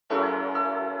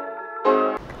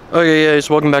Okay guys,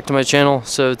 welcome back to my channel.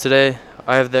 So today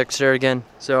I have the Xterra again.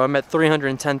 So I'm at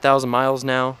 310,000 miles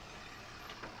now.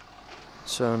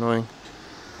 So annoying.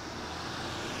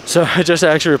 So I just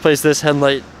actually replaced this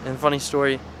headlight, and funny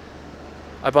story,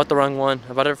 I bought the wrong one.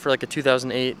 I bought it for like a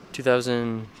 2008,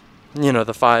 2000, the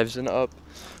 5s and up.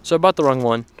 So I bought the wrong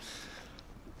one.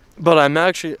 But I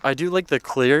do like the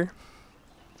clear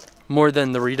more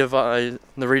than the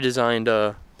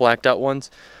redesigned blacked out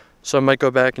ones. So I might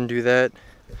go back and do that.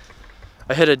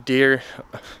 I hit a deer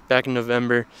back in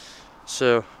November,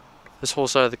 so this whole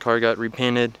side of the car got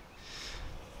repainted.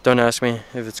 Don't ask me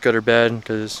if it's good or bad,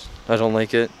 because I don't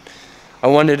like it. I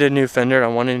wanted a new fender, I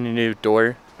wanted a new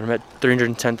door. I'm at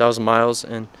 310,000 miles,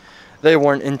 and they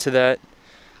weren't into that.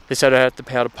 They said I had to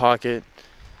pay out of pocket,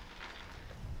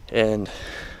 and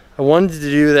I wanted to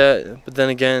do that, but then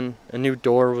again, a new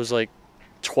door was like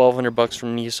 $1,200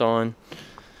 from Nissan.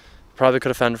 Probably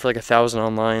could have found it for like $1,000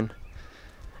 online.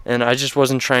 And I just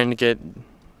wasn't trying to get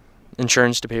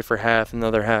insurance to pay for half and the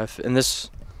other half. And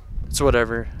it's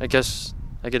whatever. I guess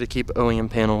I get to keep OEM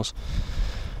panels.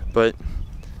 But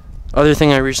other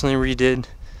thing I recently redid,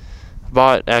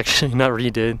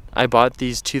 I bought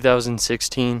these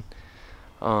 2016.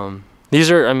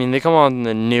 These are, they come on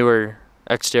the newer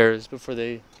Xterras before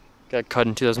they got cut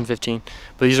in 2015.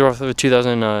 But these are off of a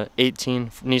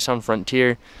 2018 Nissan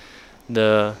Frontier.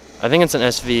 I think it's an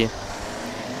SV.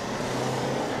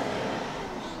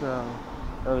 So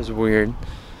that was weird.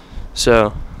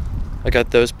 So I got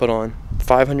those put on.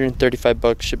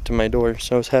 $535 shipped to my door,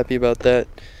 so I was happy about that.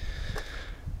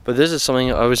 But this is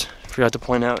something I forgot to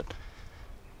point out.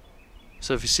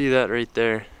 So if you see that right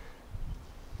there,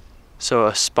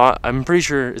 so I'm pretty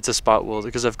sure it's a spot weld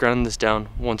because I've ground this down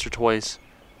once or twice,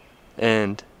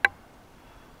 and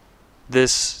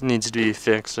this needs to be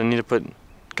fixed. I need to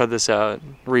cut this out,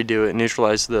 redo it,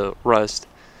 neutralize the rust.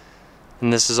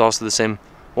 And this is also the same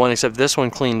one, except this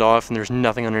one cleaned off and there's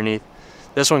nothing underneath.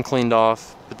 This one cleaned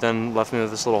off, but then left me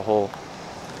with this little hole.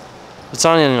 It's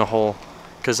not even a hole,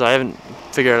 because I haven't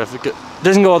figured out if it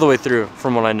doesn't go all the way through,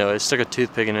 from what I know. I stuck a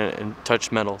toothpick in it and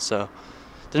touched metal, so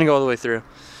it didn't go all the way through.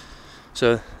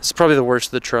 So it's probably the worst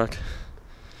of the truck,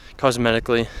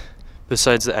 cosmetically,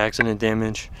 besides the accident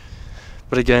damage.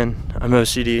 But again, I'm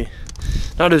OCD.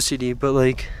 Not OCD, but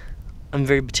like, I'm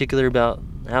very particular about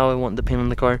how I want the paint on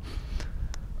the car.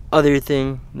 Other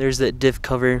thing, there's that diff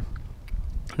cover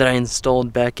that I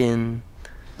installed back in,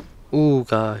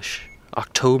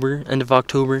 October, end of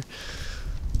October.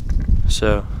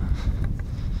 So,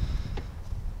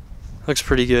 looks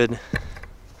pretty good.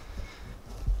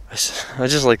 I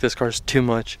just like this car too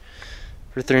much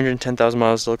for 310,000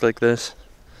 miles to look like this.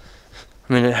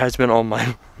 It has been all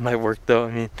my work though.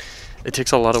 It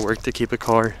takes a lot of work to keep a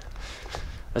car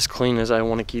as clean as I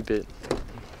want to keep it.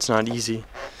 It's not easy.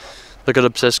 Look at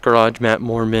Obsessed Garage, Matt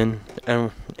Mormon,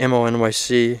 and Ammo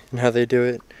NYC, and how they do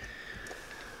it.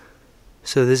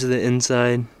 So this is the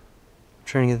inside. I'm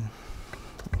trying to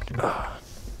get...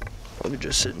 let me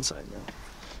just sit inside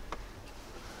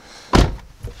now.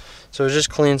 So I just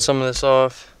cleaned some of this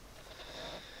off.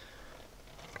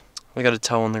 We got a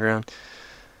towel on the ground.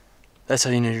 That's how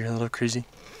you know you're a little crazy.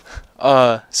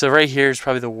 So right here is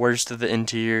probably the worst of the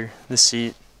interior, the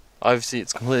seat. Obviously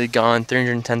it's completely gone,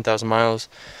 310,000 miles.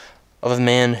 Of a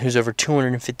man who's over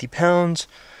 250 pounds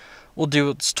will do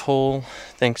its toll.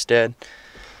 Thanks, Dad.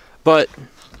 But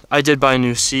I did buy a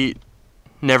new seat.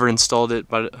 Never installed it,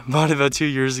 but bought it about 2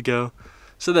 years ago.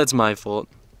 So that's my fault.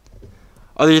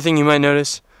 Other thing you might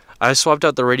notice, I swapped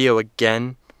out the radio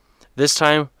again. This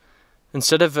time,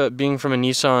 instead of being from a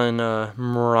Nissan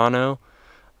Murano,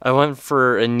 I went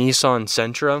for a Nissan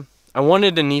Sentra. I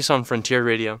wanted a Nissan Frontier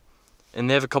radio, and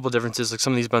they have a couple differences. Like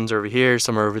some of these buttons are over here,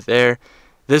 some are over there.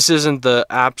 This isn't the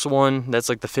apps one, that's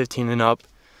like the 15 and up,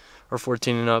 or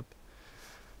 14 and up.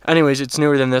 Anyways, it's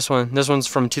newer than this one. This one's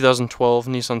from 2012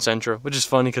 Nissan Sentra, which is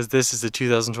funny because this is the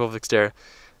 2012 Xterra.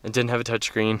 It didn't have a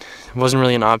touchscreen. It wasn't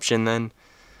really an option then.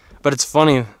 But it's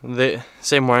funny, the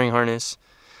same wiring harness.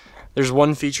 There's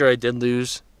one feature I did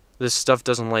lose. This stuff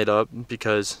doesn't light up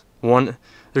because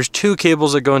there's two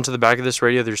cables that go into the back of this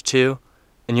radio. There's two,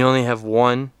 and you only have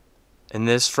one in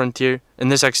this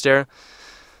Xterra.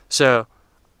 So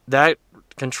that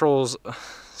controls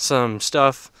some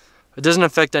stuff. It doesn't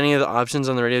affect any of the options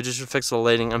on the radio, it just affects the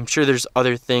lighting. I'm sure there's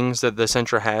other things that the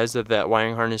Sentra has that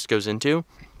wiring harness goes into.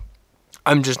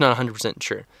 I'm just not 100%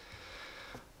 sure.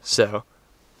 So,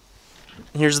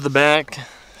 here's the back.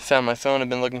 Found my phone I've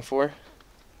been looking for.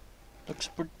 Looks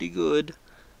pretty good.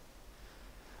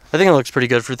 I think it looks pretty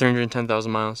good for 310,000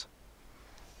 miles.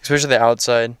 Especially the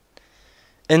outside.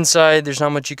 Inside, there's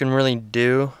not much you can really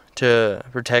do to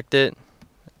protect it.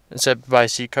 except buy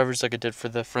seat covers like I did for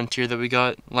the Frontier that we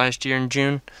got last year in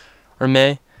June or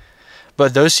May.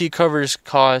 But those seat covers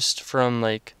cost from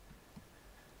like,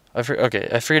 I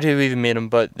forget who even made them,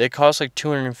 but they cost like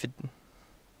 $250,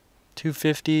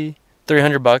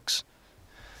 $300.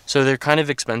 So they're kind of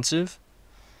expensive.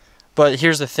 But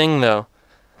here's the thing though,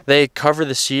 they cover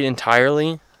the seat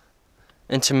entirely,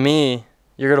 and to me,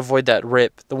 you're going to avoid that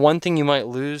rip. The one thing you might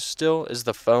lose still is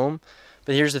the foam.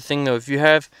 But here's the thing though, if you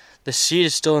have the seat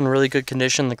is still in really good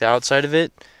condition, like the outside of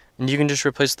it, and you can just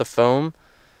replace the foam,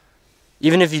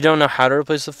 even if you don't know how to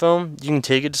replace the foam, you can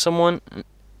take it to someone,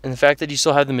 and the fact that you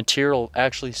still have the material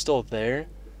actually still there,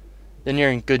 then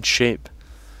you're in good shape.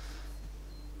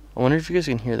 I wonder if you guys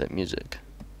can hear that music.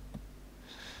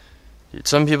 Dude,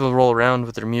 some people roll around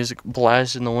with their music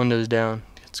blasting the windows down.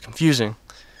 It's confusing.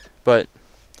 But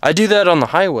I do that on the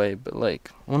highway, but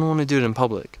like, I don't want to do it in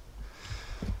public.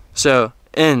 So,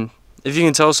 and if you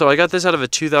can tell, so I got this out of a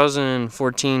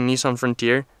 2014 Nissan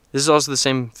Frontier. This is also the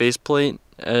same faceplate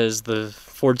as the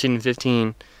 14 and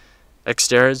 15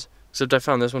 Xterras, except I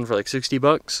found this one for like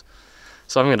 $60.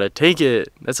 So I'm gonna take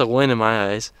it. That's a win in my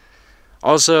eyes.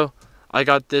 Also, I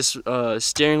got this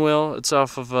steering wheel. It's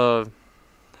off of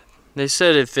they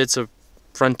said it fits a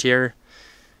Frontier,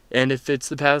 and it fits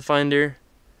the Pathfinder.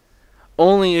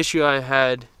 Only issue I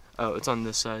had, oh, it's on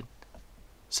this side.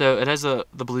 So it has the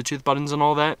Bluetooth buttons and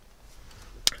all that.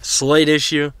 Slight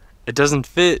issue, it doesn't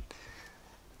fit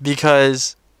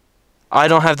because I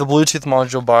don't have the Bluetooth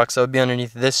module box that would be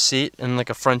underneath this seat in like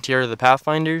a Frontier or the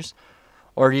Pathfinders,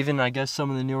 or even I guess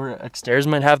some of the newer Xterras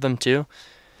might have them too.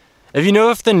 If you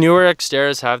know if the newer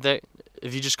Xterras have that,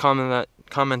 if you just comment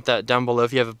that down below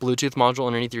if you have a Bluetooth module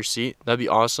underneath your seat, that'd be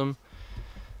awesome,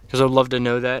 because I would love to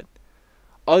know that.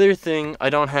 Other thing I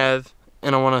don't have,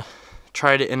 and I want to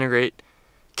try to integrate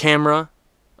camera,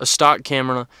 a stock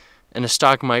camera, and a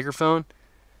stock microphone,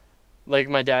 like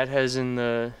my dad has in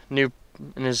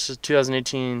his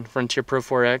 2018 Frontier Pro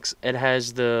 4X. It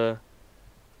has the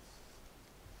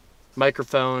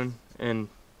microphone, and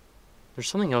there's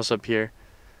something else up here,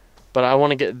 but I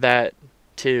want to get that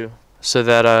too, so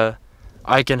that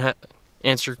I can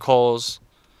answer calls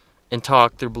and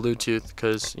talk through Bluetooth,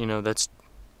 because you know that's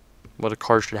what a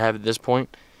car should have at this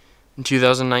point in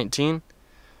 2019.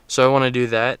 So I want to do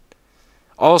that.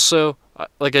 Also,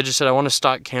 like I just said, I want a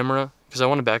stock camera, because I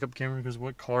want a backup camera, because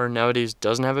what car nowadays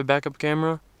doesn't have a backup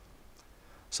camera?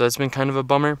 So that's been kind of a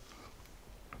bummer.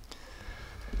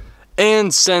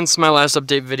 And since my last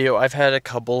update video, I've had a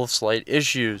couple of slight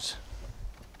issues.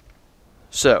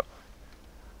 So,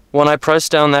 when I press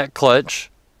down that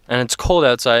clutch, and it's cold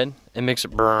outside, it makes a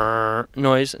brrrr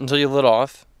noise until you let it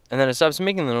off, and then it stops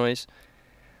making the noise.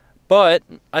 But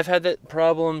I've had that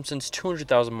problem since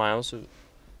 200,000 miles, so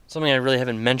something I really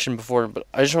haven't mentioned before, but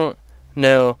I just want to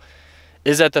know,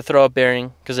 is that the throw-up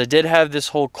bearing? Because I did have this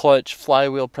whole clutch,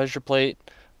 flywheel, pressure plate,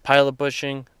 pilot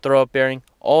bushing, throw-up bearing,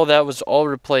 all that was all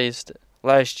replaced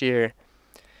last year.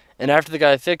 And after the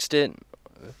guy fixed it,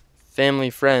 family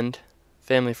friend,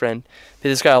 paid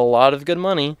this guy a lot of good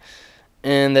money,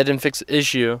 and that didn't fix the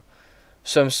issue.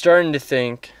 So I'm starting to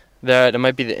think that it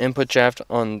might be the input shaft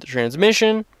on the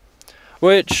transmission,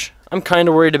 which I'm kind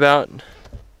of worried about,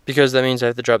 because that means I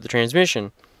have to drop the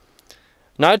transmission.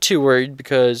 Not too worried,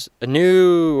 because a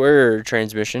newer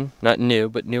transmission, not new,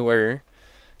 but newer,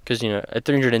 because, you know, at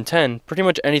 310, pretty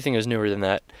much anything is newer than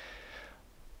that.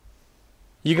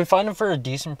 You can find them for a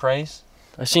decent price.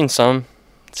 I've seen some,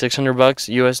 $600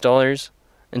 US dollars,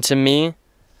 and to me,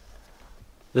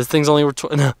 this thing's only worth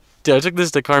no, dude, I took this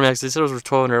to CarMax. They said it was worth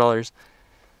 $1,200.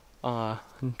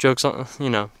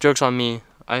 Jokes on me.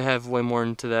 I have way more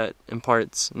into that in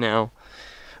parts now,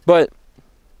 but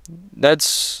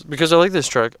that's because I like this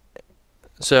truck.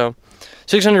 So,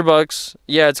 $600.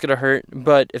 Yeah, it's gonna hurt,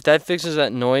 but if that fixes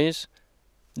that noise,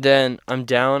 then I'm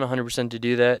down 100% to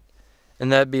do that,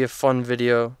 and that'd be a fun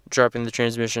video dropping the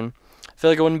transmission. I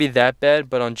feel like it wouldn't be that bad,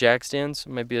 but on jack stands,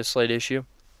 it might be a slight issue.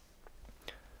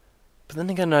 But then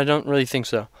again, I don't really think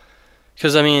so.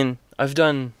 Because, I mean, I've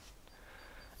done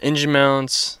engine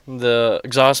mounts, the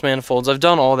exhaust manifolds. I've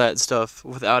done all that stuff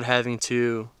without having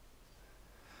to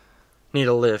need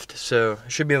a lift. So, I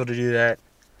should be able to do that.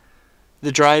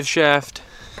 The drive shaft,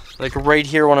 like right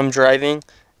here when I'm driving,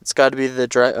 it's got to be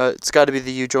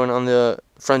the U-joint on the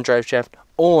front drive shaft,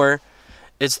 or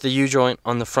it's the U-joint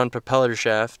on the front propeller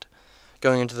shaft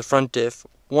going into the front diff.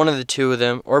 One of the two of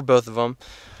them, or both of them,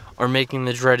 are making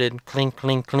the dreaded clink,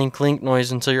 clink, clink, clink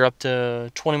noise until you're up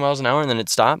to 20 miles an hour, and then it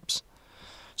stops.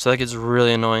 So that gets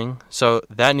really annoying. So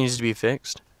that needs to be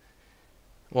fixed.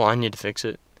 Well, I need to fix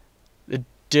it. The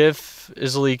diff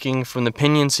is leaking from the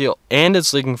pinion seal, and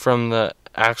it's leaking from the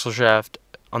axle shaft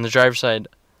on the driver's side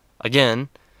again.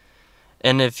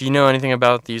 And if you know anything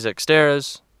about these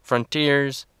Xterras,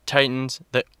 Frontiers, Titans,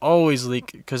 they always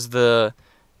leak because to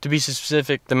be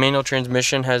specific, the manual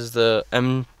transmission has the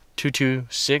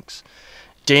M226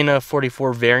 Dana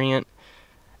 44 variant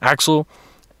axle,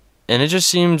 and it just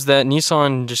seems that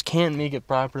Nissan just can't make it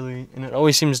properly, and it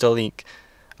always seems to leak.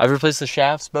 I've replaced the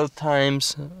shafts both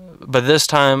times, but this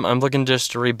time I'm looking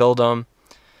just to rebuild them.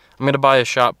 I'm going to buy a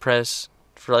shop press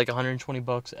for like 120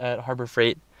 bucks at Harbor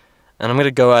Freight, and I'm going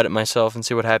to go at it myself and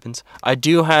see what happens. I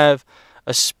do have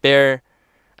a spare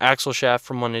axle shaft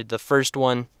from the first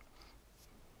one.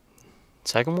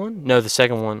 Second one? No, the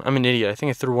second one. I'm an idiot. I think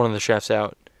I threw one of the shafts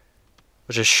out,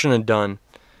 which I shouldn't have done.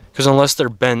 Because unless they're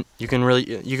bent, you can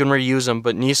reuse them.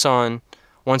 But Nissan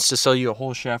wants to sell you a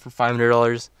whole shaft for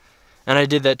 $500. And I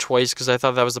did that twice because I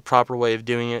thought that was the proper way of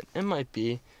doing it. It might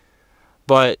be.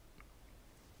 But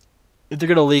if they're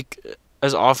going to leak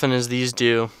as often as these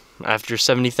do, after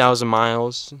 70,000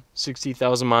 miles,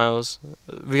 60,000 miles,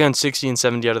 we got 60 and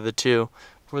 70 out of the two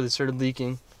before they started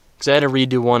leaking. Because I had to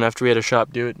redo one after we had a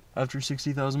shop do it after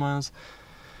 60,000 miles.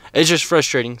 It's just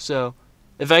frustrating. So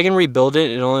if I can rebuild it,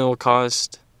 it only will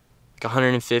cost like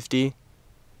 150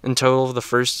 in total. The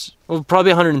first, well,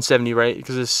 probably 170, right?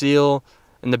 Because the seal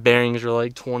and the bearings are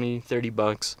like 20, 30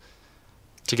 bucks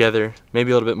together,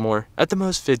 maybe a little bit more. At the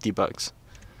most, 50 bucks.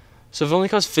 So if it only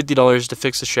costs $50 to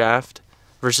fix a shaft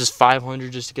versus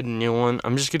 500 just to get a new one,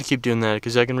 I'm just gonna keep doing that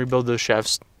because I can rebuild those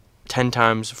shafts 10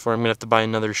 times before I'm gonna have to buy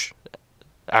another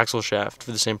axle shaft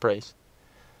for the same price.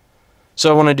 So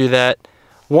I want to do that.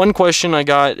 One question I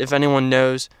got, if anyone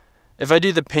knows, if I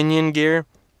do the pinion gear,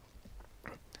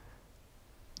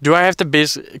 do I have to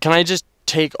can I just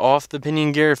take off the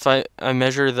pinion gear if I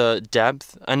measure the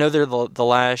depth? I know they're the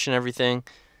lash and everything.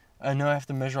 I know I have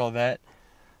to measure all that.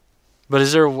 But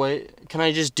is there a way, can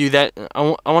I just do that? I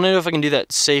want to know if I can do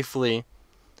that safely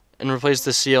and replace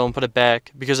the seal and put it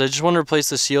back, because I just want to replace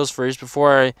the seals first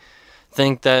before I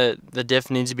think that the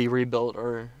diff needs to be rebuilt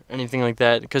or anything like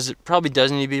that, because it probably does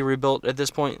need to be rebuilt at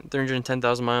this point.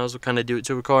 310,000 miles will kind of do it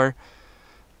to a car.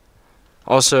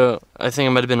 Also, I think I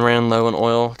might have been ran low on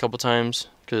oil a couple times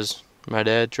because my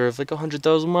dad drove like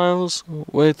 100,000 miles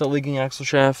with a leaking axle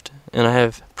shaft, and I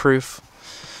have proof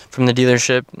from the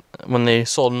dealership when they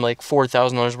sold him like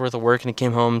 $4,000 worth of work, and he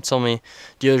came home and told me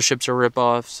dealerships are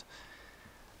rip-offs.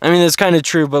 I mean, it's kind of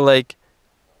true, but like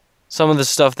some of the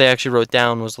stuff they actually wrote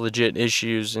down was legit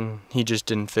issues, and he just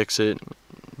didn't fix it.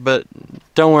 But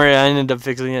don't worry, I ended up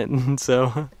fixing it,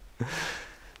 so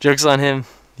joke's on him.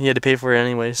 He had to pay for it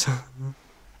anyways.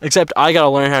 Except I gotta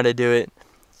learn how to do it,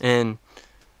 and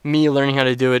me learning how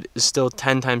to do it is still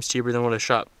 10 times cheaper than what a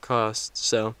shop costs,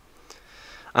 so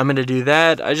I'm gonna do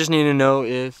that. I just need to know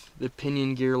if the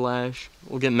pinion gear lash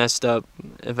will get messed up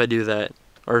if I do that,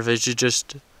 or if it should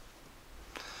just,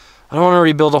 I don't want to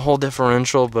rebuild a whole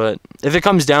differential, but if it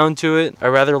comes down to it, I'd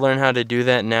rather learn how to do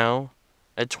that now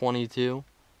at 22.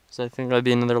 So I think that'd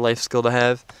be another life skill to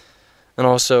have. And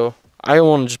also, I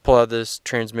want to just pull out this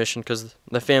transmission because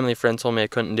the family friend told me I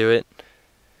couldn't do it.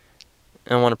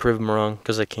 And I want to prove them wrong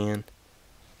because I can.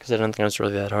 Because I don't think it's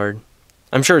really that hard.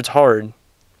 I'm sure it's hard,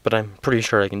 but I'm pretty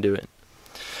sure I can do it.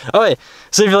 Okay,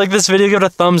 so if you like this video, give it a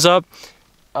thumbs up.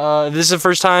 If this is the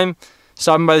first time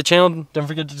stopping by the channel, don't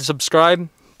forget to subscribe.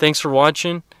 Thanks for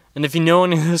watching, and if you know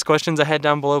any of those questions I had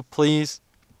down below, please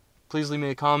leave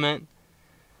me a comment.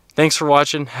 Thanks for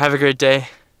watching. Have a great day.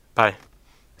 Bye.